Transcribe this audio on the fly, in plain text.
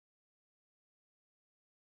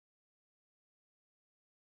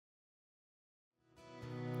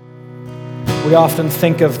We often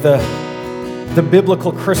think of the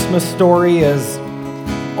biblical Christmas story as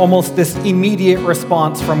almost this immediate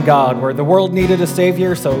response from God, where the world needed a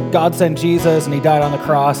Savior, so God sent Jesus, and He died on the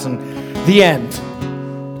cross, and the end.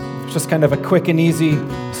 It's just kind of a quick and easy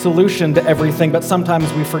solution to everything, but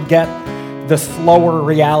sometimes we forget the slower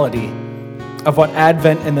reality of what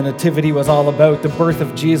Advent and the Nativity was all about. The birth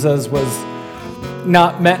of Jesus was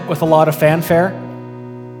not met with a lot of fanfare.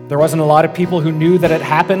 There wasn't a lot of people who knew that it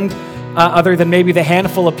happened, other than maybe the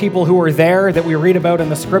handful of people who were there that we read about in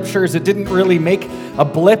the scriptures. It didn't really make a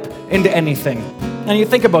blip into anything. And you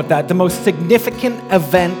think about that, the most significant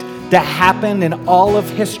event to happen in all of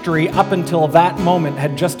history up until that moment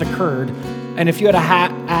had just occurred. And if you had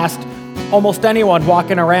asked almost anyone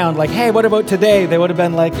walking around, like, hey, what about today? They would have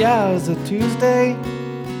been like, yeah, is it Tuesday?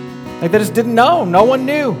 Like, they just didn't know. No one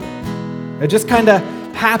knew. It just kind of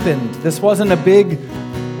happened. This wasn't a big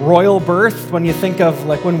royal birth when you think of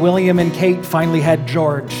like when William and Kate finally had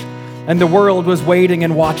George and the world was waiting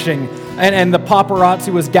and watching and the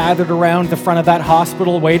paparazzi was gathered around the front of that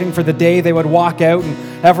hospital waiting for the day they would walk out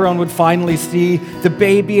and everyone would finally see the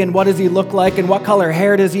baby and what does he look like and what color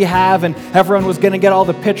hair does he have, and everyone was going to get all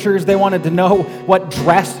the pictures. They wanted to know what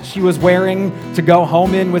dress she was wearing to go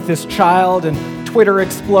home in with this child, and Twitter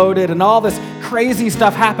exploded and all this crazy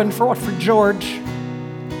stuff happened for what? For George.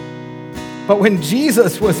 But when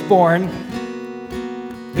Jesus was born,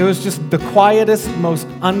 it was just the quietest, most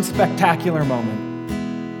unspectacular moment.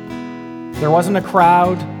 There wasn't a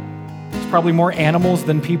crowd. There's probably more animals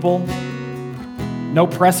than people. No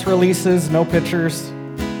press releases, no pictures.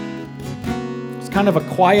 It's kind of a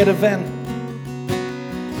quiet event.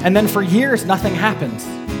 And then for years, nothing happens.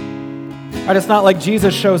 Right? It's not like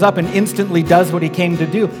Jesus shows up and instantly does what He came to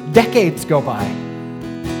do. Decades go by.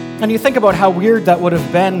 And you think about how weird that would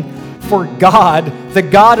have been for God, the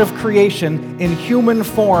God of creation, in human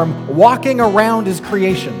form, walking around His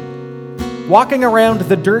creation, walking around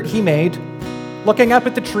the dirt He made, looking up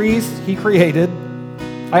at the trees He created.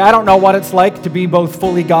 I don't know what it's like to be both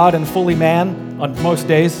fully God and fully man, on most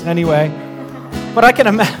days anyway, but I can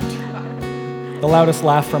imagine. The loudest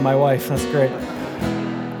laugh from my wife, that's great.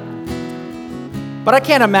 But I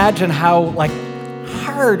can't imagine how,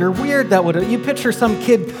 hard or weird that would have. You picture some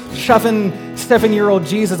kid shoving 7-year-old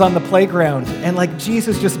Jesus on the playground and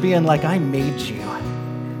Jesus just being like, I made you.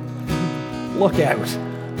 Look out.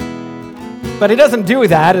 But He doesn't do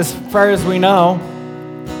that as far as we know.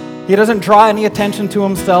 He doesn't draw any attention to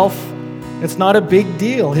Himself. It's not a big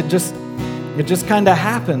deal. It just kind of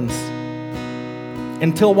happens.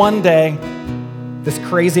 Until one day, this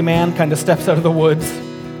crazy man kind of steps out of the woods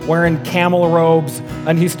wearing camel robes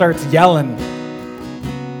and he starts yelling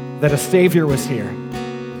that a Savior was here.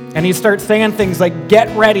 And he starts saying things like,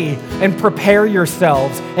 get ready and prepare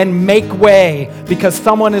yourselves and make way because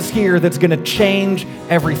someone is here that's going to change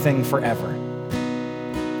everything forever.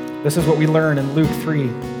 This is what we learn in Luke 3,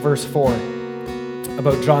 verse 4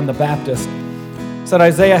 about John the Baptist. It said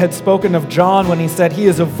Isaiah had spoken of John when he said, he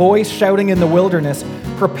is a voice shouting in the wilderness,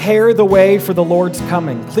 prepare the way for the Lord's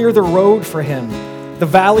coming, clear the road for Him. The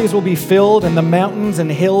valleys will be filled and the mountains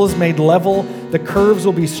and hills made level. The curves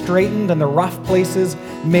will be straightened and the rough places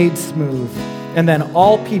made smooth. And then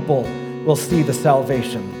all people will see the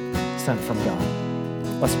salvation sent from God.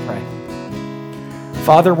 Let's pray.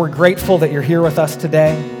 Father, we're grateful that You're here with us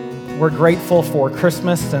today. We're grateful for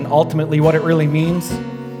Christmas and ultimately what it really means.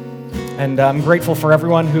 And I'm grateful for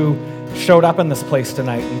everyone who showed up in this place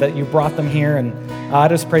tonight and that You brought them here. And I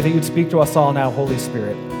just pray that You'd speak to us all now, Holy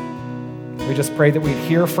Spirit. We just pray that we'd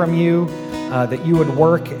hear from You, that You would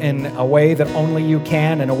work in a way that only You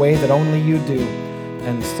can, in a way that only You do.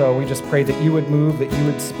 And so we just pray that You would move, that You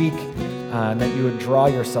would speak, and that You would draw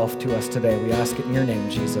Yourself to us today. We ask it in Your name,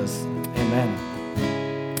 Jesus. Amen.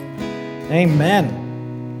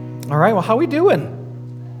 Amen. All right, well, how we doing?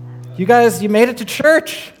 You guys, you made it to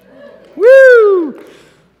church. Woo!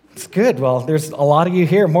 It's good. Well, there's a lot of you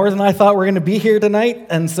here, more than I thought were going to be here tonight,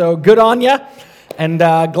 and so good on you. And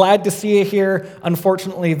glad to see you here.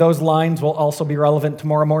 Unfortunately, those lines will also be relevant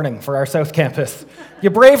tomorrow morning for our South Campus.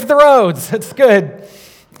 You braved the roads. It's good.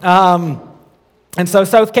 And so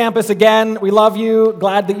South Campus, again, we love you.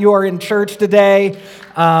 Glad that you are in church today.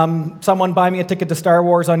 Someone buy me a ticket to Star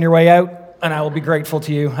Wars on your way out, and I will be grateful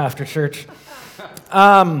to you after church.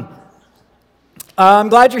 I'm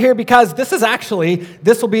glad you're here because this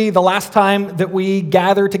will be the last time that we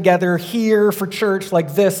gather together here for church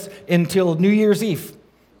like this until New Year's Eve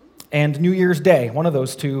and New Year's Day, one of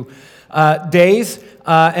those two days.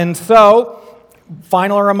 And so,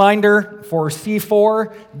 final reminder for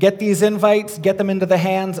C4, get these invites, get them into the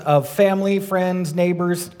hands of family, friends,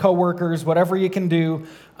 neighbors, coworkers, whatever you can do.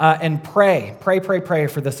 and pray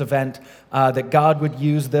for this event, that God would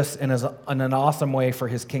use this in an awesome way for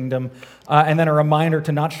his kingdom. And then a reminder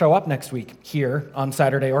to not show up next week here on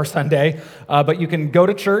Saturday or Sunday, but you can go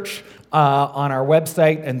to church on our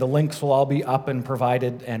website, and the links will all be up and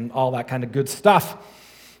provided and all that kind of good stuff.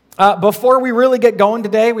 Before we really get going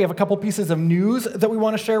today, we have a couple pieces of news that we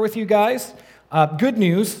want to share with you guys. Good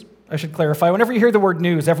news, I should clarify. Whenever you hear the word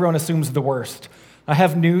news, everyone assumes the worst. I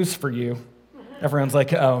have news for you. Everyone's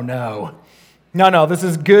like, oh no. No, this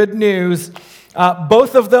is good news.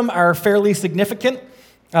 Both of them are fairly significant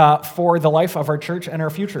for the life of our church and our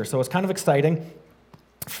future, so it's kind of exciting.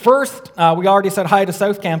 First, we already said hi to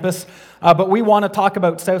South Campus, but we want to talk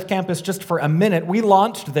about South Campus just for a minute. We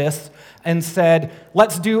launched this and said,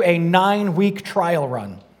 let's do a 9-week trial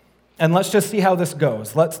run, and let's just see how this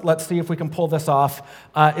goes. Let's see if we can pull this off.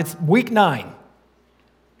 It's week 9,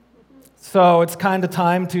 so it's kind of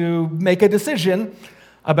time to make a decision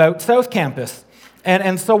about South Campus.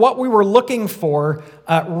 And so what we were looking for,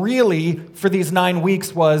 really, for these 9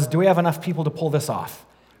 weeks was, do we have enough people to pull this off?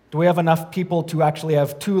 Do we have enough people to actually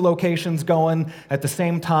have 2 locations going at the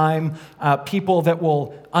same time? People that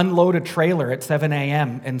will unload a trailer at 7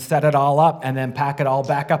 a.m. and set it all up and then pack it all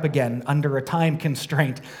back up again under a time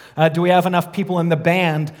constraint? Do we have enough people in the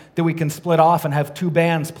band that we can split off and have 2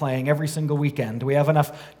 bands playing every single weekend? Do we have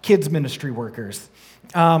enough kids ministry workers?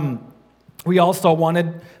 We also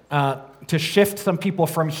wanted to shift some people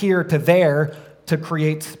from here to there to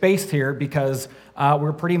create space here because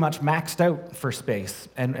we're pretty much maxed out for space,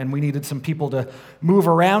 and we needed some people to move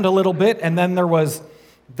around a little bit. And then there was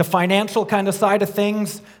the financial kind of side of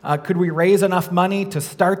things. Could we raise enough money to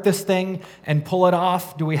start this thing and pull it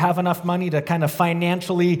off? Do we have enough money to kind of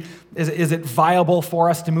financially, is it viable for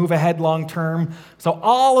us to move ahead long term? So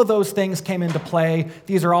all of those things came into play.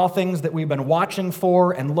 These are all things that we've been watching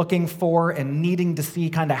for and looking for and needing to see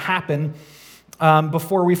kind of happen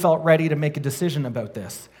before we felt ready to make a decision about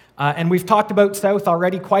this. And we've talked about South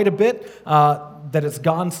already quite a bit, that it's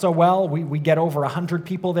gone so well. We get over 100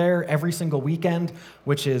 people there every single weekend,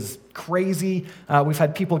 which is crazy. We've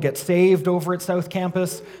had people get saved over at South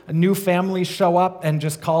Campus. New families show up and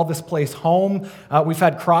just call this place home. We've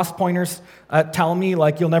had cross-pointers tell me,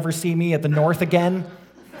 like, you'll never see me at the North again,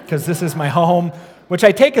 because this is my home, which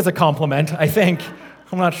I take as a compliment, I think.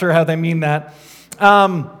 I'm not sure how they mean that.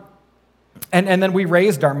 And then we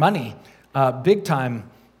raised our money big time.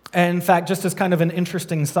 And in fact, just as kind of an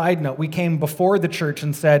interesting side note, we came before the church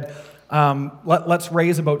and said, let's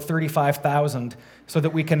raise about $35,000 so that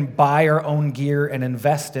we can buy our own gear and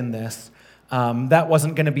invest in this. That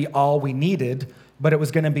wasn't going to be all we needed, but it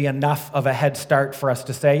was going to be enough of a head start for us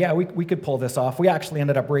to say, yeah, we could pull this off. We actually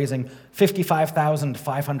ended up raising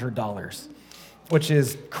 $55,500, which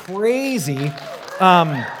is crazy.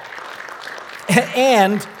 And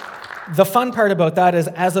the fun part about that is,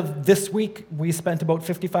 as of this week, we spent about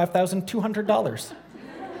 $55,200.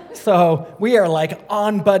 So we are like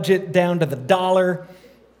on budget, down to the dollar.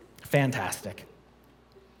 Fantastic.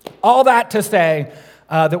 All that to say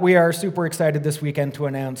that we are super excited this weekend to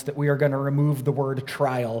announce that we are going to remove the word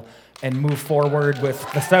trial and move forward with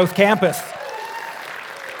the South Campus.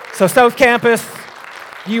 So South Campus,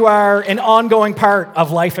 you are an ongoing part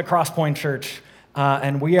of life at Crosspoint Church.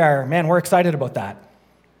 And we're excited about that.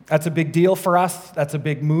 That's a big deal for us. That's a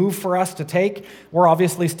big move for us to take. We're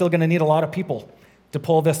obviously still going to need a lot of people to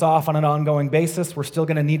pull this off on an ongoing basis. We're still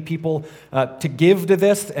going to need people to give to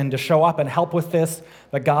this and to show up and help with this.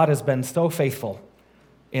 But God has been so faithful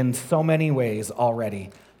in so many ways already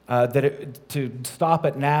that to stop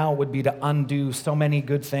it now would be to undo so many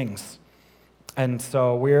good things. And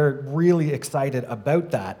so we're really excited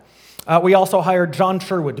about that. We also hired John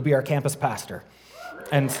Sherwood to be our campus pastor.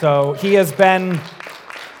 And so he has been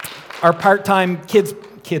our part-time kids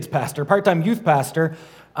pastor, part-time youth pastor,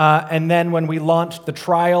 and then when we launched the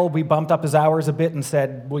trial, we bumped up his hours a bit and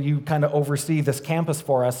said, will you kind of oversee this campus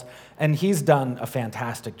for us? And he's done a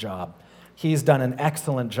fantastic job. He's done an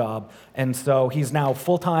excellent job, and so he's now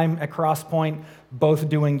full-time at Crosspoint, both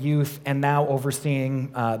doing youth and now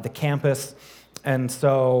overseeing the campus, and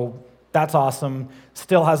so that's awesome.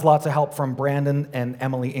 Still has lots of help from Brandon and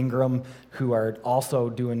Emily Ingram, who are also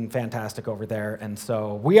doing fantastic over there. And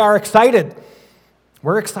so we are excited.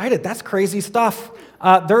 We're excited. That's crazy stuff.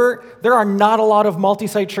 There are not a lot of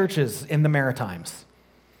multi-site churches in the Maritimes.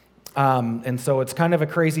 And so it's kind of a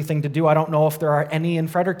crazy thing to do. I don't know if there are any in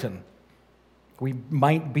Fredericton. We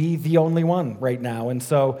might be the only one right now. And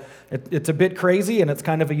so it's a bit crazy, and it's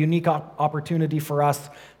kind of a unique opportunity for us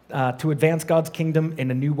to advance God's kingdom in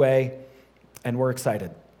a new way, and we're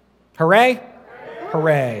excited. Hooray?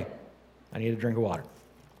 Hooray. I need a drink of water.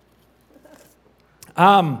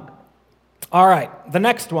 All right, the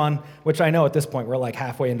next one, which I know at this point we're like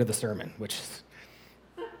halfway into the sermon, which is,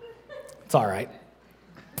 it's all right.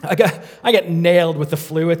 I get nailed with the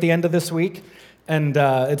flu at the end of this week, and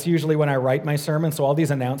it's usually when I write my sermon, so all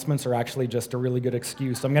these announcements are actually just a really good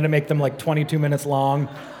excuse. I'm going to make them like 22 minutes long,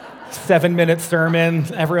 7-minute sermon,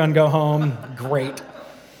 everyone go home, great.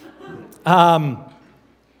 All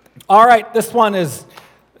right, this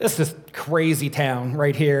is crazy town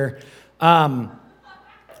right here.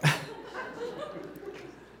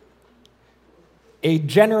 A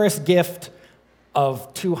generous gift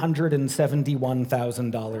of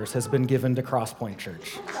 $271,000 has been given to Crosspoint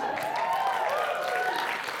Church.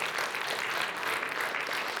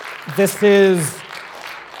 This is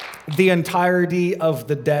the entirety of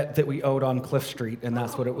the debt that we owed on Cliff Street, and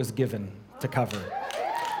that's what it was given to cover.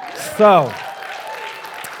 So,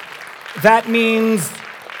 that means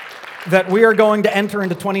that we are going to enter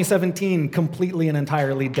into 2017 completely and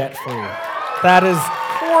entirely debt-free. That is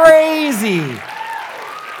crazy.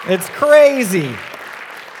 It's crazy.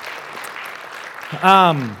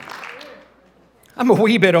 I'm a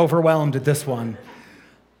wee bit overwhelmed at this one.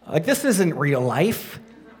 Like, this isn't real life,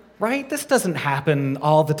 right? This doesn't happen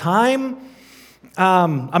all the time.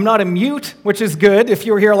 I'm not a mute, which is good. If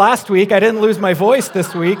you were here last week, I didn't lose my voice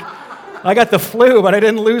this week. I got the flu, but I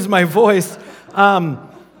didn't lose my voice.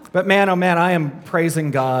 But man, oh man, I am praising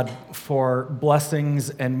God for blessings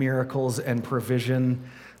and miracles and provision,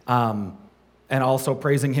 and also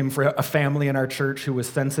praising Him for a family in our church who was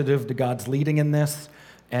sensitive to God's leading in this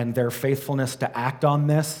and their faithfulness to act on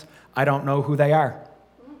this. I don't know who they are.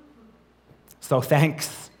 So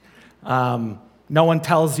thanks. No one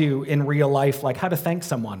tells you in real life like how to thank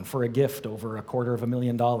someone for a gift over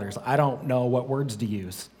 $250,000. I don't know what words to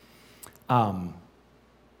use.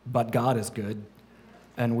 But God is good,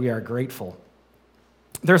 and we are grateful.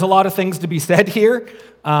 There's a lot of things to be said here.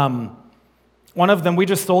 One of them, we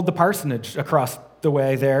just sold the parsonage across the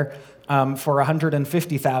way there for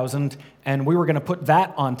 $150,000, and we were going to put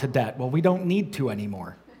that onto debt. Well, we don't need to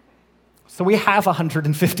anymore. So we have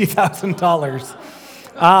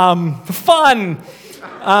 $150,000. Fun!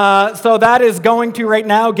 So that is going to right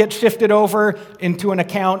now get shifted over into an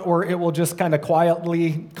account where it will just kind of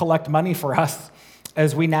quietly collect money for us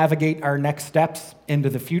as we navigate our next steps into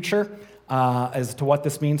the future as to what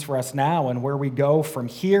this means for us now and where we go from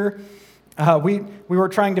here. We were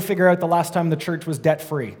trying to figure out the last time the church was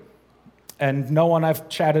debt-free. And no one I've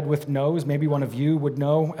chatted with knows. Maybe one of you would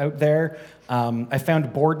know out there. I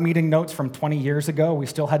found board meeting notes from 20 years ago. We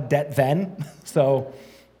still had debt then. So,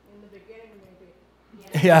 in the beginning,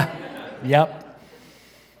 maybe. yeah, yep.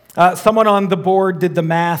 Someone on the board did the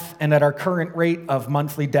math, and at our current rate of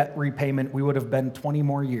monthly debt repayment, we would have been 20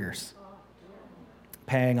 more years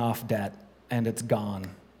paying off debt, and it's gone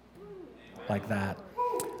like that.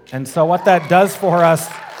 And so what that does for us,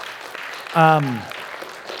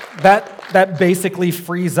 that basically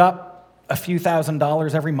frees up a few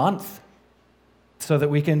 $1,000s every month so that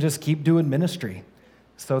we can just keep doing ministry,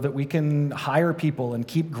 so that we can hire people and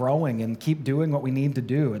keep growing and keep doing what we need to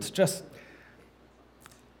do. It's just,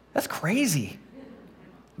 that's crazy.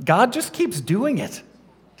 God just keeps doing it.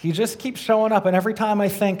 He just keeps showing up, and every time I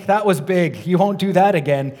think, that was big, you won't do that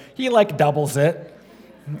again, He like doubles it.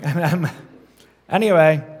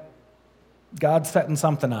 Anyway, God's setting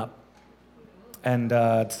something up. And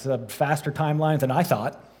it's a faster timeline than I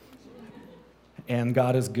thought. And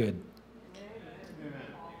God is good.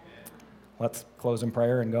 Let's close in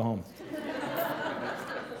prayer and go home.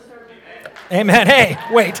 Amen. Hey,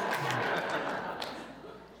 wait.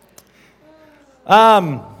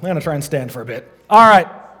 I'm going to try and stand for a bit. All right.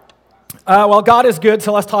 Well, God is good,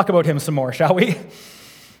 so let's talk about Him some more, shall we?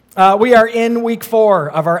 We are in week 4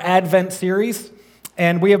 of our Advent series,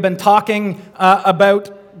 and we have been talking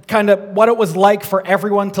about kind of what it was like for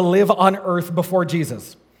everyone to live on earth before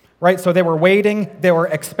Jesus, right? So they were waiting, they were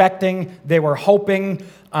expecting, they were hoping,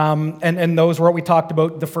 and those were what we talked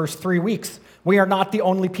about the first 3 weeks. We are not the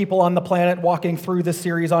only people on the planet walking through this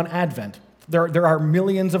series on Advent. There are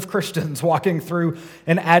millions of Christians walking through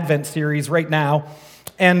an Advent series right now.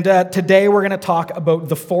 And today we're going to talk about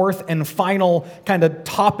the 4th and final kind of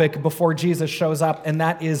topic before Jesus shows up, and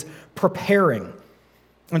that is preparing.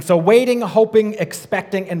 And so waiting, hoping,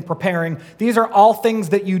 expecting, and preparing, these are all things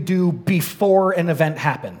that you do before an event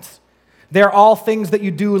happens. They're all things that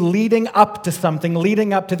you do leading up to something,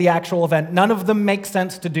 leading up to the actual event. None of them make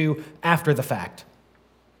sense to do after the fact.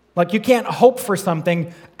 Like, you can't hope for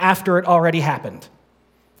something after it already happened.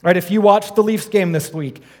 Right? If you watched the Leafs game this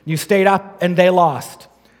week, you stayed up and they lost.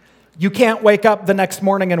 You can't wake up the next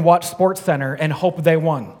morning and watch SportsCenter and hope they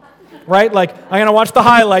won. right? Like, I'm going to watch the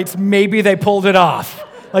highlights. Maybe they pulled it off.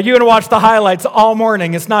 Like, you're going to watch the highlights all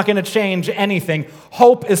morning. It's not going to change anything.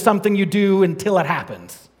 Hope is something you do until it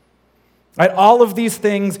happens. Right? All of these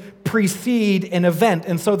things precede an event.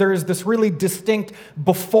 And so there is this really distinct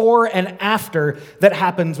before and after that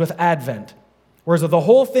happens with Advent. Whereas the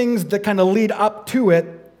whole things that kind of lead up to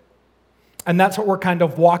it, and that's what we're kind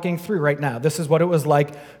of walking through right now. This is what it was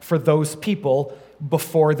like for those people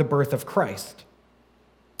before the birth of Christ.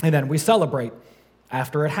 And then we celebrate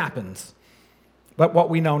after it happens. But what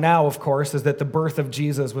we know now, of course, is that the birth of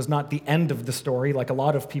Jesus was not the end of the story, like a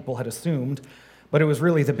lot of people had assumed, but it was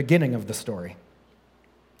really the beginning of the story.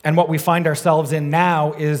 And what we find ourselves in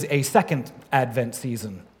now is a second Advent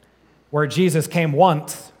season, where Jesus came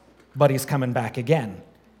once, but he's coming back again.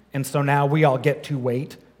 And so now we all get to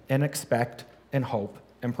wait and expect and hope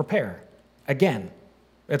and prepare again.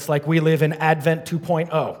 It's like we live in Advent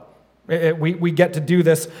 2.0. We get to do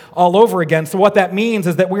this all over again. So what that means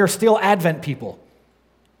is that we are still Advent people.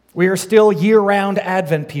 We are still year-round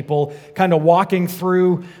Advent people, kind of walking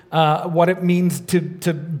through what it means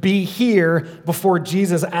to be here before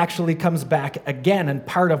Jesus actually comes back again. And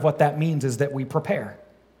part of what that means is that we prepare.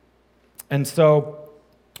 And so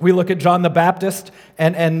we look at John the Baptist,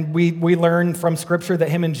 and we learn from Scripture that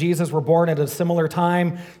him and Jesus were born at a similar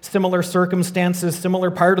time, similar circumstances, similar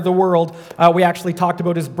part of the world. We actually talked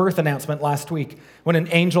about his birth announcement last week when an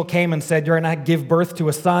angel came and said, you're going to give birth to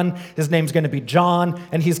a son. His name's going to be John,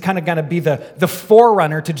 and he's kind of going to be the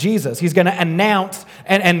forerunner to Jesus. He's going to announce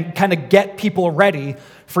and kind of get people ready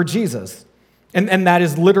for Jesus. And that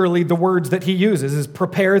is literally the words that he uses, is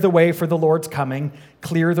prepare the way for the Lord's coming,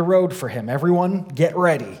 clear the road for him. Everyone, get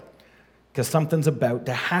ready, because something's about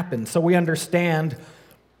to happen. So we understand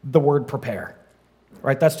the word prepare,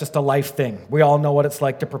 right? That's just a life thing. We all know what it's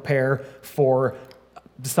like to prepare for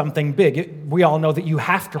something big. We all know that you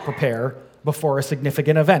have to prepare before a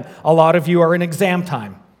significant event. A lot of you are in exam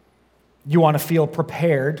time. You want to feel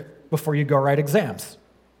prepared before you go write exams,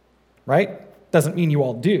 right? Doesn't mean you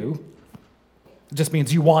all do. It just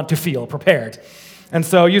means you want to feel prepared. And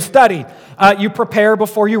so you study. You prepare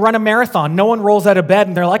before you run a marathon. No one rolls out of bed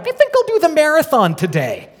and they're like, I think I'll do the marathon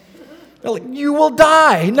today. They're like, you will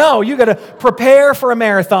die. No, you got to prepare for a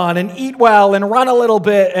marathon and eat well and run a little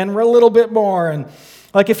bit and a little bit more. And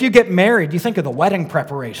like if you get married, you think of the wedding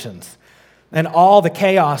preparations and all the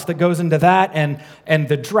chaos that goes into that, and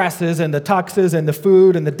the dresses and the tuxes and the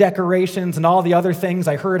food and the decorations and all the other things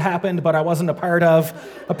I heard happened but I wasn't a part of.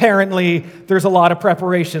 Apparently, there's a lot of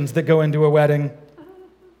preparations that go into a wedding.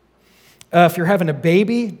 If you're having a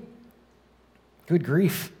baby, good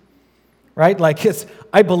grief, right? Like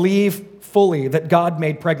I believe fully that God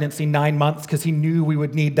made pregnancy 9 months because he knew we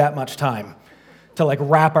would need that much time to like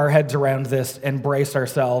wrap our heads around this and brace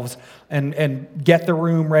ourselves and get the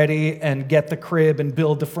room ready and get the crib and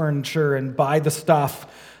build the furniture and buy the stuff.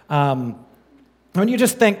 When you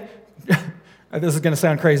just think, this is going to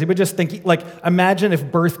sound crazy, but just think, like, imagine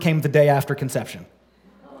if birth came the day after conception.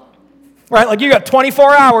 Right? Like, you got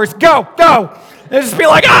 24 hours, go. And just be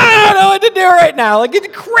like, I don't know what to do right now. Like,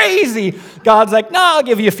 it's crazy. God's like, no, I'll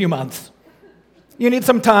give you a few months. You need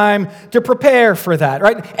some time to prepare for that,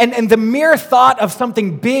 right? And the mere thought of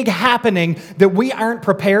something big happening that we aren't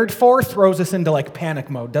prepared for throws us into like panic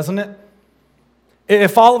mode, doesn't it?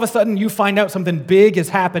 If all of a sudden you find out something big is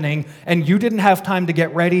happening and you didn't have time to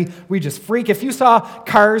get ready, we just freak. If you saw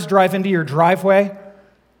cars drive into your driveway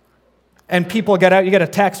and people get out, you get a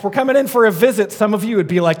text, we're coming in for a visit, some of you would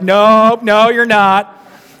be like, no, you're not.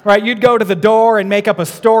 Right, you'd go to the door and make up a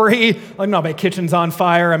story. Like, no, my kitchen's on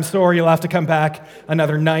fire. I'm sorry, you'll have to come back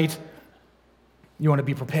another night. You want to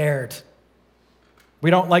be prepared. We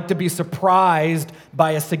don't like to be surprised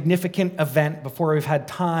by a significant event before we've had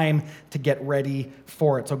time to get ready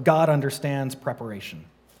for it. So God understands preparation.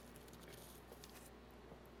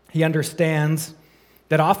 He understands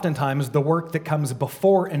that oftentimes the work that comes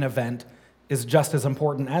before an event is just as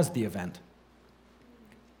important as the event.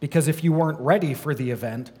 Because if you weren't ready for the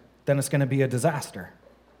event, then it's going to be a disaster.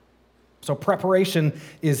 So preparation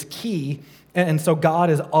is key, and so God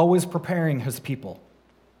is always preparing his people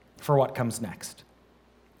for what comes next.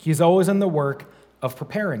 He's always in the work of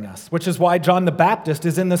preparing us, which is why John the Baptist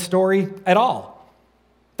is in the story at all.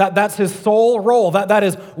 That's his sole role. That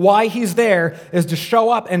is why he's there, is to show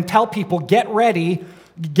up and tell people, get ready,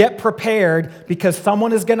 get prepared, because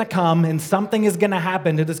someone is going to come and something is going to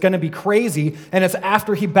happen. It is going to be crazy. And it's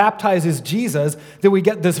after he baptizes Jesus that we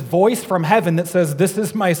get this voice from heaven that says, this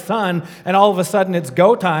is my son. And all of a sudden it's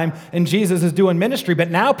go time and Jesus is doing ministry.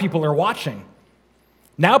 But now people are watching.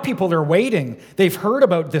 Now people are waiting. They've heard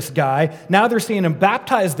about this guy. Now they're seeing him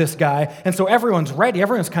baptize this guy. And so everyone's ready.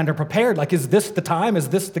 Everyone's kind of prepared. Like, is this the time? Is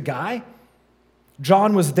this the guy?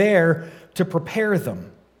 John was there to prepare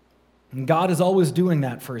them. And God is always doing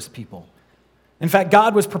that for his people. In fact,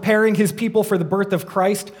 God was preparing his people for the birth of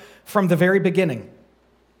Christ from the very beginning.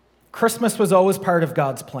 Christmas was always part of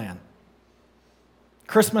God's plan.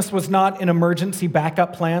 Christmas was not an emergency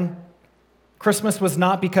backup plan. Christmas was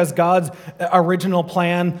not because God's original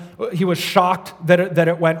plan, he was shocked that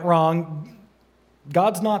it went wrong.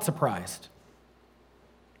 God's not surprised.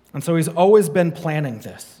 And so he's always been planning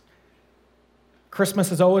this. Christmas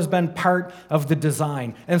has always been part of the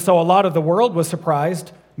design. And so a lot of the world was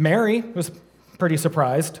surprised. Mary was pretty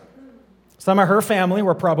surprised. Some of her family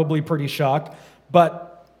were probably pretty shocked,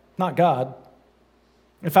 but not God.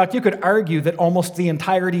 In fact, you could argue that almost the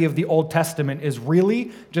entirety of the Old Testament is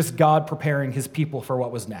really just God preparing his people for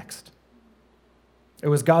what was next. It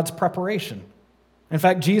was God's preparation. In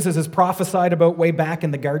fact, Jesus is prophesied about way back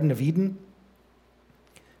in the Garden of Eden.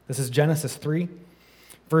 This is Genesis 3,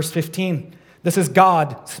 verse 15. This is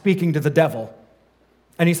God speaking to the devil.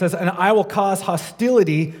 And he says, "And I will cause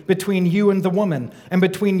hostility between you and the woman, and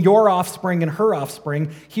between your offspring and her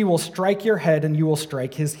offspring. He will strike your head and you will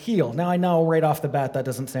strike his heel." Now, I know right off the bat that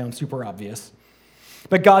doesn't sound super obvious.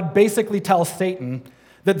 But God basically tells Satan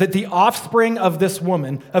that the offspring of this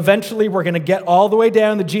woman, eventually we're going to get all the way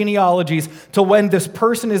down the genealogies to when this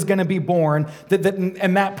person is going to be born,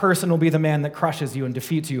 and that person will be the man that crushes you and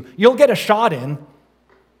defeats you. You'll get a shot in.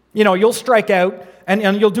 You know, you'll strike out and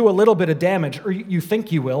you'll do a little bit of damage, or you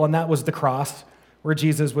think you will, and that was the cross where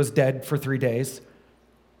Jesus was dead for 3 days.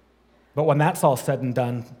 But when that's all said and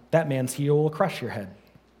done, that man's heel will crush your head.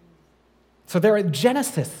 So there at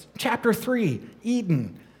Genesis chapter 3,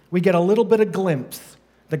 Eden, we get a little bit of glimpse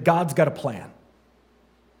that God's got a plan,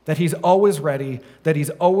 that he's always ready, that he's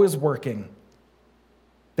always working,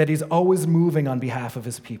 that he's always moving on behalf of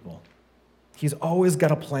his people. He's always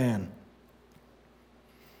got a plan.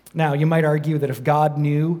 Now, you might argue that if God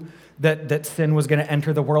knew that sin was going to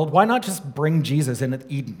enter the world, why not just bring Jesus into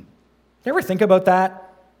Eden? You ever think about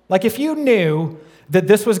that? Like, if you knew that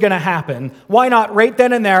this was going to happen, why not right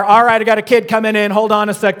then and there, all right, I got a kid coming in, hold on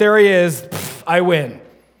a sec, there he is, I win.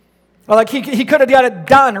 Or like, he could have got it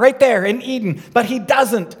done right there in Eden, but he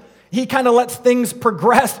doesn't. He kind of lets things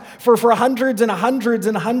progress for hundreds and hundreds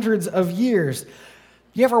and hundreds of years.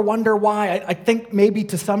 You ever wonder why? I think maybe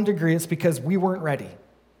to some degree it's because we weren't ready.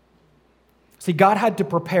 See, God had to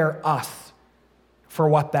prepare us for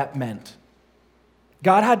what that meant.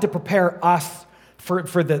 God had to prepare us for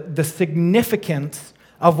the significance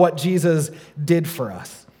of what Jesus did for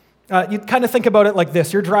us. You kind of think about it like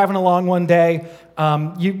this. You're driving along one day.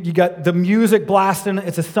 You got the music blasting.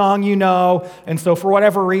 It's a song you know. And so for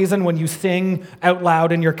whatever reason, when you sing out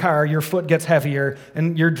loud in your car, your foot gets heavier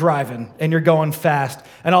and you're driving and you're going fast.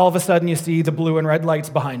 And all of a sudden you see the blue and red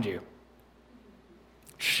lights behind you.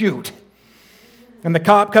 Shoot. And the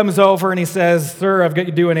cop comes over and he says, "Sir, I've got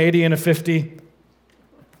you doing 80 and a 50.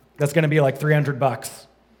 That's going to be like $300.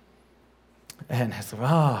 And I said,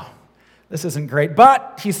 "Oh, this isn't great."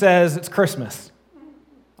 But he says, "It's Christmas.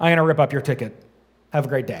 I'm going to rip up your ticket. Have a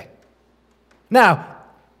great day." Now,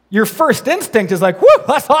 your first instinct is like, "Whoo,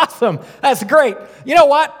 that's awesome. That's great." You know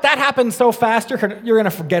what? That happens so fast, you're going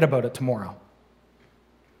to forget about it tomorrow.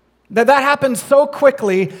 That happens so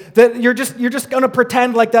quickly that you're just going to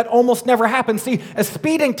pretend like that almost never happened. See, a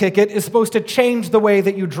speeding ticket is supposed to change the way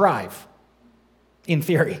that you drive, in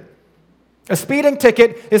theory. A speeding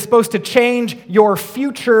ticket is supposed to change your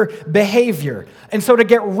future behavior. And so to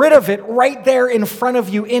get rid of it right there in front of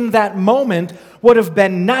you in that moment would have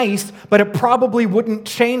been nice, but it probably wouldn't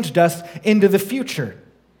changed us into the future.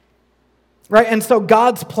 Right? And so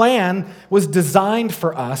God's plan was designed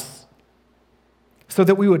for us so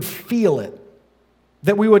that we would feel it,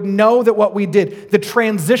 that we would know that what we did, the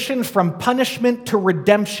transition from punishment to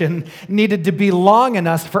redemption needed to be long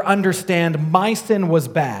enough for understand my sin was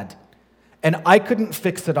bad, and I couldn't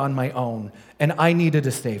fix it on my own, and I needed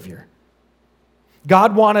a Savior.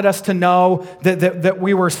 God wanted us to know that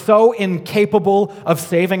we were so incapable of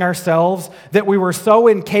saving ourselves, that we were so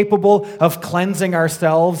incapable of cleansing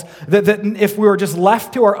ourselves, that if we were just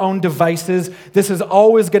left to our own devices, this is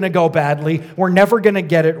always going to go badly. We're never going to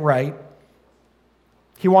get it right.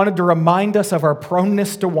 He wanted to remind us of our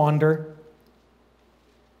proneness to wander.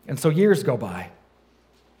 And so years go by,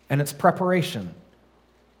 and it's preparation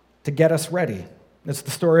to get us ready. It's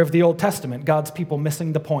the story of the Old Testament, God's people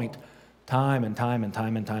missing the point. Time and time and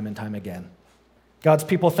time and time and time again. God's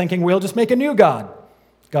people thinking we'll just make a new God.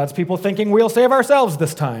 God's people thinking we'll save ourselves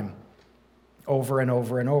this time. Over and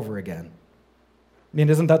over and over again. I mean,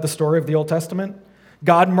 isn't that the story of the Old Testament?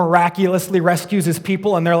 God miraculously rescues his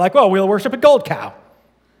people, and they're like, oh, we'll worship a gold cow.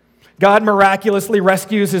 God miraculously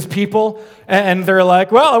rescues his people, and they're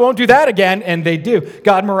like, well, I won't do that again, and they do.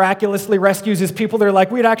 God miraculously rescues his people. They're like,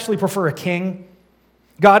 we'd actually prefer a king.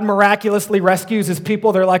 God miraculously rescues his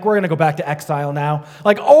people. They're like, we're going to go back to exile now.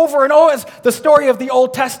 Like over and over, it's the story of the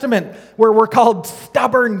Old Testament where we're called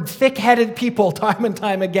stubborn, thick-headed people time and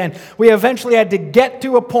time again. We eventually had to get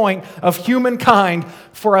to a point of humankind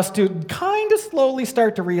for us to kind of slowly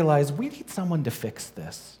start to realize we need someone to fix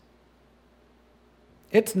this.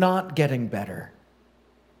 It's not getting better.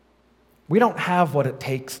 We don't have what it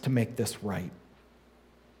takes to make this right.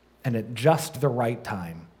 And at just the right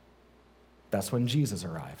time, that's when Jesus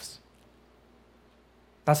arrives.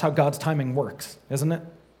 That's how God's timing works, isn't it?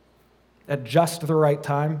 At just the right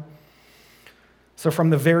time. So from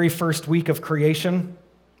the very first week of creation,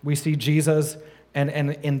 we see Jesus, and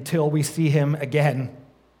until we see him again,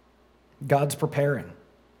 God's preparing.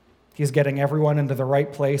 He's getting everyone into the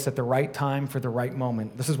right place at the right time for the right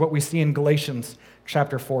moment. This is what we see in Galatians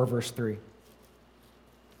chapter 4, verse 3.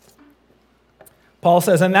 Paul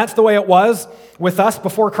says, and that's the way it was with us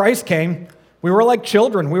before Christ came. We were like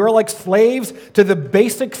children. We were like slaves to the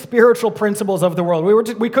basic spiritual principles of the world.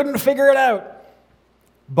 We couldn't figure it out.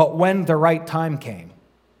 But when the right time came,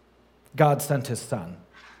 God sent his son,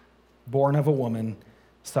 born of a woman,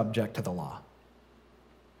 subject to the law.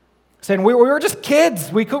 Saying we were just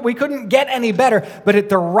kids. We couldn't get any better. But at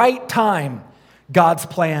the right time, God's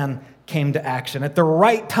plan came to action. At the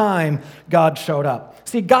right time, God showed up.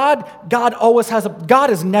 See, God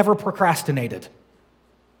has never procrastinated.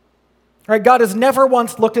 Right? God has never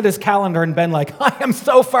once looked at his calendar and been like, I am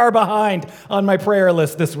so far behind on my prayer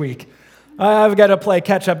list this week. I've got to play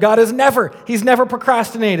catch up. He's never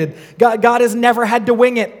procrastinated. God has never had to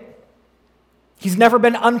wing it. He's never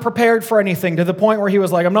been unprepared for anything to the point where he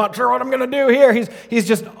was like, I'm not sure what I'm going to do here. He's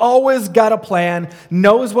just always got a plan,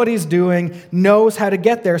 knows what he's doing, knows how to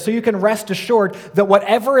get there. So you can rest assured that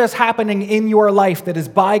whatever is happening in your life that is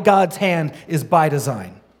by God's hand is by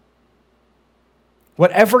design.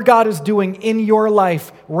 Whatever God is doing in your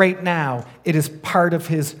life right now, it is part of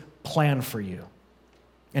his plan for you.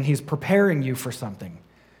 And he's preparing you for something.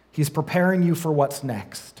 He's preparing you for what's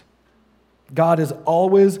next. God is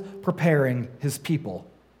always preparing his people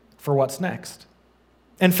for what's next.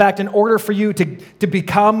 In fact, in order for you to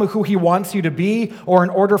become who he wants you to be, or in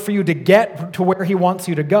order for you to get to where he wants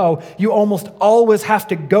you to go, you almost always have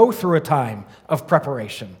to go through a time of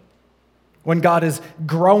preparation. When God is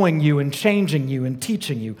growing you and changing you and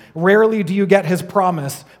teaching you, rarely do you get his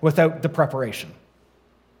promise without the preparation.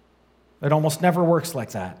 It almost never works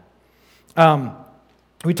like that.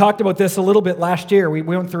 We talked about this a little bit last year. We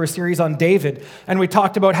went through a series on David, and we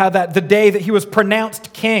talked about how that the day that he was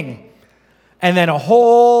pronounced king, and then a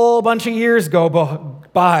whole bunch of years go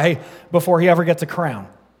by before he ever gets a crown.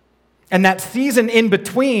 And that season in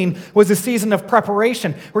between was a season of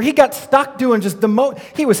preparation where he got stuck doing just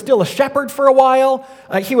he was still a shepherd for a while.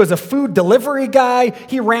 He was a food delivery guy.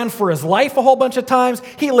 He ran for his life a whole bunch of times.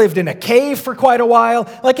 He lived in a cave for quite a while.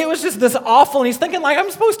 Like it was just this awful. And he's thinking like,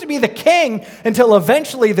 I'm supposed to be the king until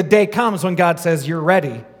eventually the day comes when God says, you're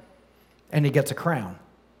ready. And he gets a crown.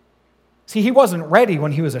 See, he wasn't ready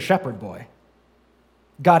when he was a shepherd boy.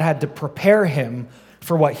 God had to prepare him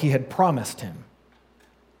for what he had promised him.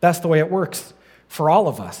 That's the way it works for all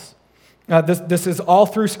of us. This is all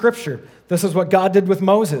through Scripture. This is what God did with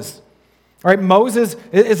Moses. All right, Moses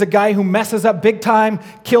is a guy who messes up big time,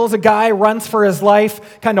 kills a guy, runs for his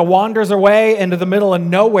life, kind of wanders away into the middle of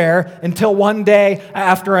nowhere until one day,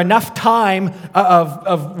 after enough time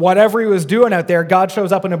of whatever he was doing out there, God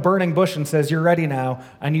shows up in a burning bush and says, you're ready now.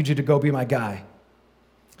 I need you to go be my guy.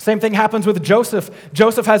 Same thing happens with Joseph.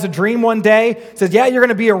 Joseph has a dream one day, says, yeah, you're going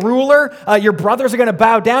to be a ruler. Your brothers are going to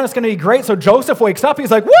bow down. It's going to be great. So Joseph wakes up. He's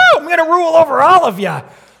like, woo, I'm going to rule over all of you.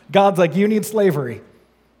 God's like, you need slavery.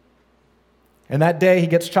 And that day he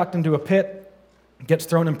gets chucked into a pit, gets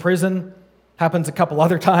thrown in prison. Happens a couple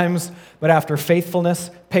other times. But after faithfulness,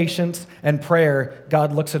 patience, and prayer,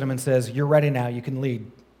 God looks at him and says, you're ready now. You can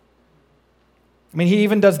lead. I mean, he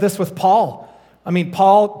even does this with Paul. I mean,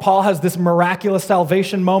 Paul has this miraculous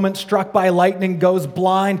salvation moment, struck by lightning, goes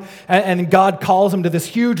blind, and God calls him to this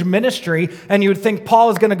huge ministry, and you would think Paul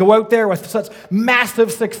is going to go out there with such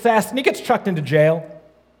massive success, and he gets chucked into jail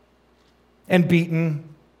and beaten,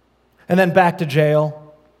 and then back to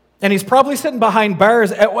jail. And he's probably sitting behind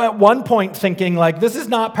bars at one point thinking, like, this is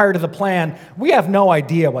not part of the plan. We have no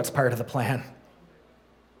idea what's part of the plan.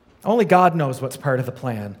 Only God knows what's part of the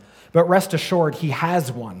plan. But rest assured, he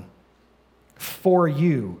has one for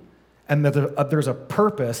you, and that there's a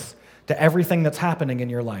purpose to everything that's happening in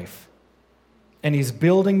your life. And he's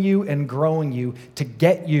building you and growing you to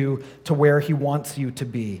get you to where he wants you to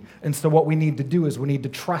be. And so what we need to do is we need to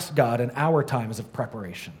trust God in our times of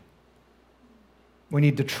preparation. We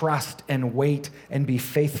need to trust and wait and be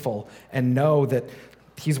faithful and know that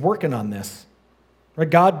he's working on this. Right?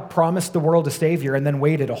 God promised the world a Savior and then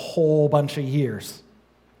waited a whole bunch of years.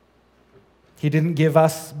 He didn't give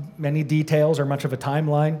us many details or much of a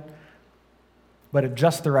timeline, but at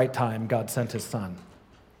just the right time, God sent his Son.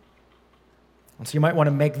 And so you might want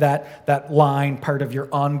to make that line part of your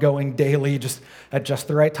ongoing daily, just at just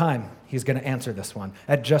the right time, he's going to answer this one.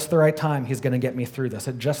 At just the right time, he's going to get me through this.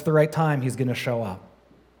 At just the right time, he's going to show up.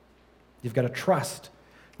 You've got to trust.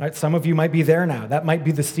 Right? Some of you might be there now. That might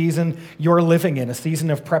be the season you're living in, a season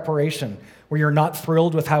of preparation where you're not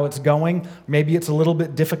thrilled with how it's going. Maybe it's a little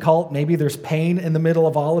bit difficult. Maybe there's pain in the middle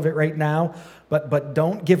of all of it right now. But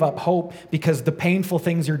don't give up hope, because the painful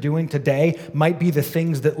things you're doing today might be the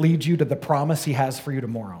things that lead you to the promise he has for you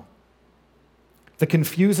tomorrow. The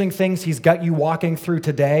confusing things he's got you walking through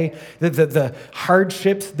today, the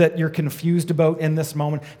hardships that you're confused about in this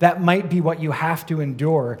moment, that might be what you have to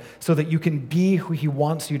endure so that you can be who he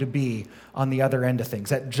wants you to be on the other end of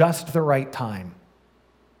things at just the right time.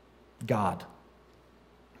 God.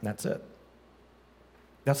 That's it.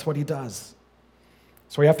 That's what he does.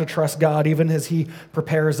 So we have to trust God even as he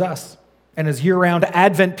prepares us. And as year-round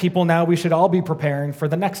Advent people now, we should all be preparing for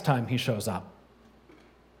the next time he shows up,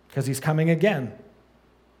 because he's coming again.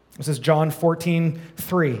 This is John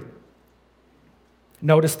 14:3.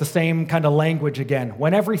 Notice the same kind of language again.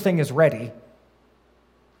 When everything is ready,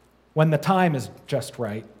 when the time is just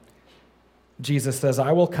right, Jesus says,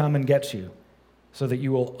 I will come and get you so that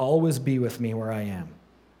you will always be with me where I am.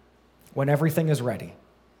 When everything is ready,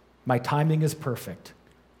 my timing is perfect.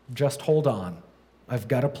 Just hold on. I've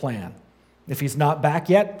got a plan. If he's not back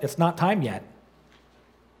yet, it's not time yet.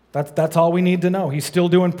 That's all we need to know. He's still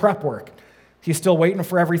doing prep work. He's still waiting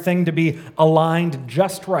for everything to be aligned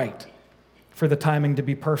just right for the timing to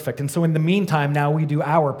be perfect. And so in the meantime, now we do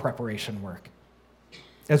our preparation work.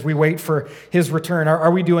 As we wait for his return,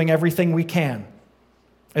 are we doing everything we can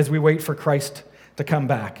as we wait for Christ to come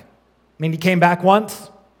back? I mean, he came back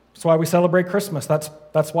once. That's why we celebrate Christmas.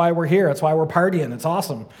 That's why we're here. That's why we're partying. It's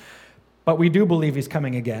awesome. But we do believe he's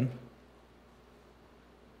coming again.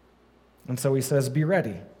 And so he says, be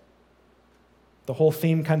ready. The whole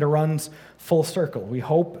theme kind of runs full circle. We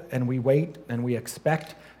hope and we wait and we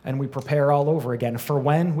expect and we prepare all over again. For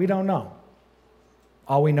when, we don't know.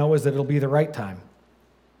 All we know is that it'll be the right time.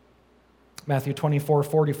 Matthew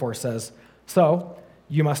 24:44 says, so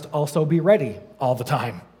you must also be ready all the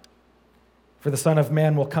time, for the Son of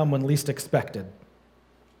Man will come when least expected.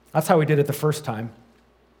 That's how he did it the first time.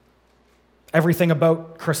 Everything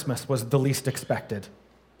about Christmas was the least expected.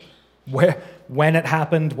 When it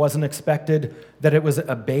happened wasn't expected. That it was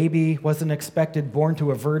a baby wasn't expected, born to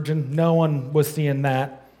a virgin. No one was seeing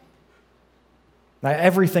that. Now,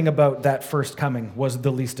 everything about that first coming was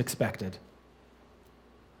the least expected.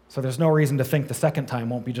 So there's no reason to think the second time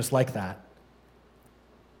won't be just like that.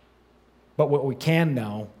 But what we can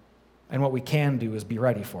know and what we can do is be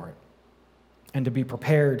ready for it and to be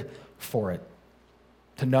prepared for it,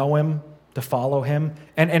 to know him, to follow him.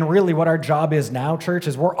 And really what our job is now, church,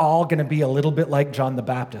 is we're all going to be a little bit like John the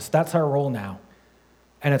Baptist. That's our role now.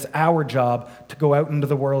 And it's our job to go out into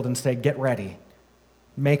the world and say, get ready,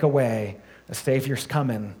 make a way, the Savior's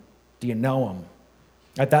coming. Do you know him?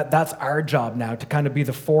 That's our job now, to kind of be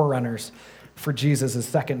the forerunners for Jesus'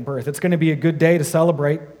 second birth. It's going to be a good day to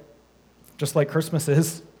celebrate, just like Christmas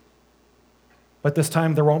is. But this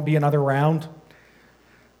time there won't be another round.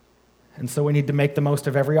 And so we need to make the most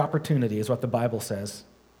of every opportunity, is what the Bible says.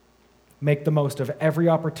 Make the most of every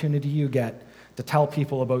opportunity you get to tell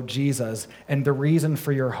people about Jesus and the reason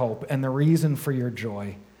for your hope and the reason for your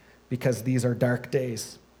joy, because these are dark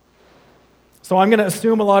days. So I'm going to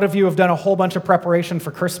assume a lot of you have done a whole bunch of preparation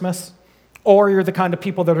for Christmas, or you're the kind of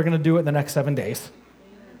people that are going to do it in the next 7 days.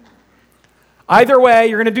 Either way,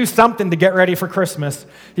 you're going to do something to get ready for Christmas.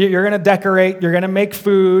 You're going to decorate, you're going to make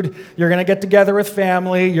food, you're going to get together with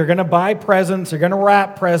family, you're going to buy presents, you're going to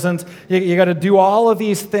wrap presents. You got to do all of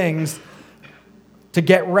these things to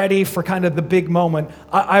get ready for kind of the big moment.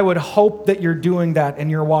 I would hope that you're doing that in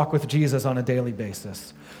your walk with Jesus on a daily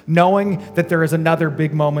basis, knowing that there is another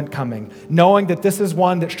big moment coming, knowing that this is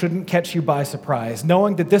one that shouldn't catch you by surprise,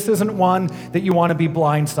 knowing that this isn't one that you want to be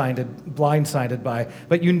blindsided by,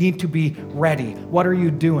 but you need to be ready. What are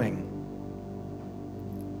you doing?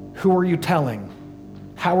 Who are you telling?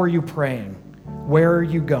 How are you praying? Where are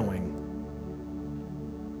you going?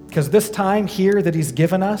 Because this time here that he's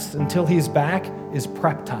given us until he's back is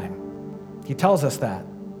prep time. He tells us that.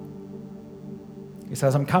 He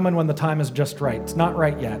says, I'm coming when the time is just right. It's not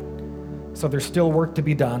right yet. So there's still work to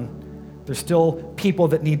be done. There's still people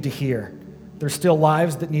that need to hear. There's still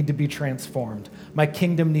lives that need to be transformed. My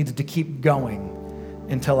kingdom needs to keep going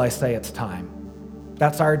until I say it's time.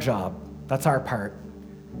 That's our job. That's our part.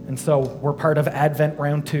 And so we're part of Advent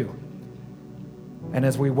round 2. And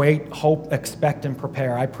as we wait, hope, expect, and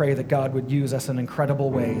prepare, I pray that God would use us in incredible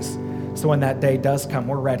ways. So when that day does come,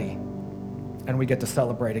 we're ready. And we get to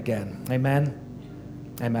celebrate again. Amen?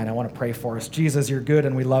 Amen. I want to pray for us. Jesus, you're good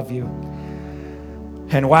and we love you.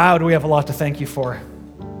 And wow, do we have a lot to thank you for.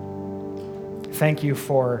 Thank you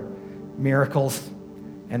for miracles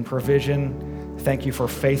and provision. Thank you for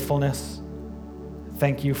faithfulness.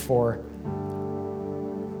 Thank you for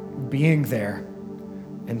being there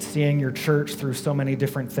and seeing your church through so many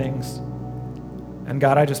different things. And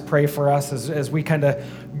God, I just pray for us as we kind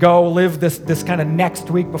of go live this kind of next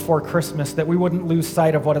week before Christmas, that we wouldn't lose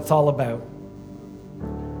sight of what it's all about.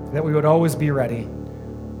 That we would always be ready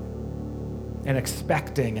and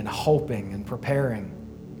expecting and hoping and preparing.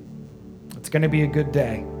 It's going to be a good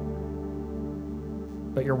day.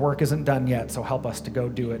 But your work isn't done yet, so help us to go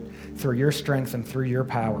do it through your strength and through your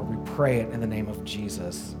power. We pray it in the name of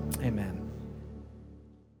Jesus. Amen.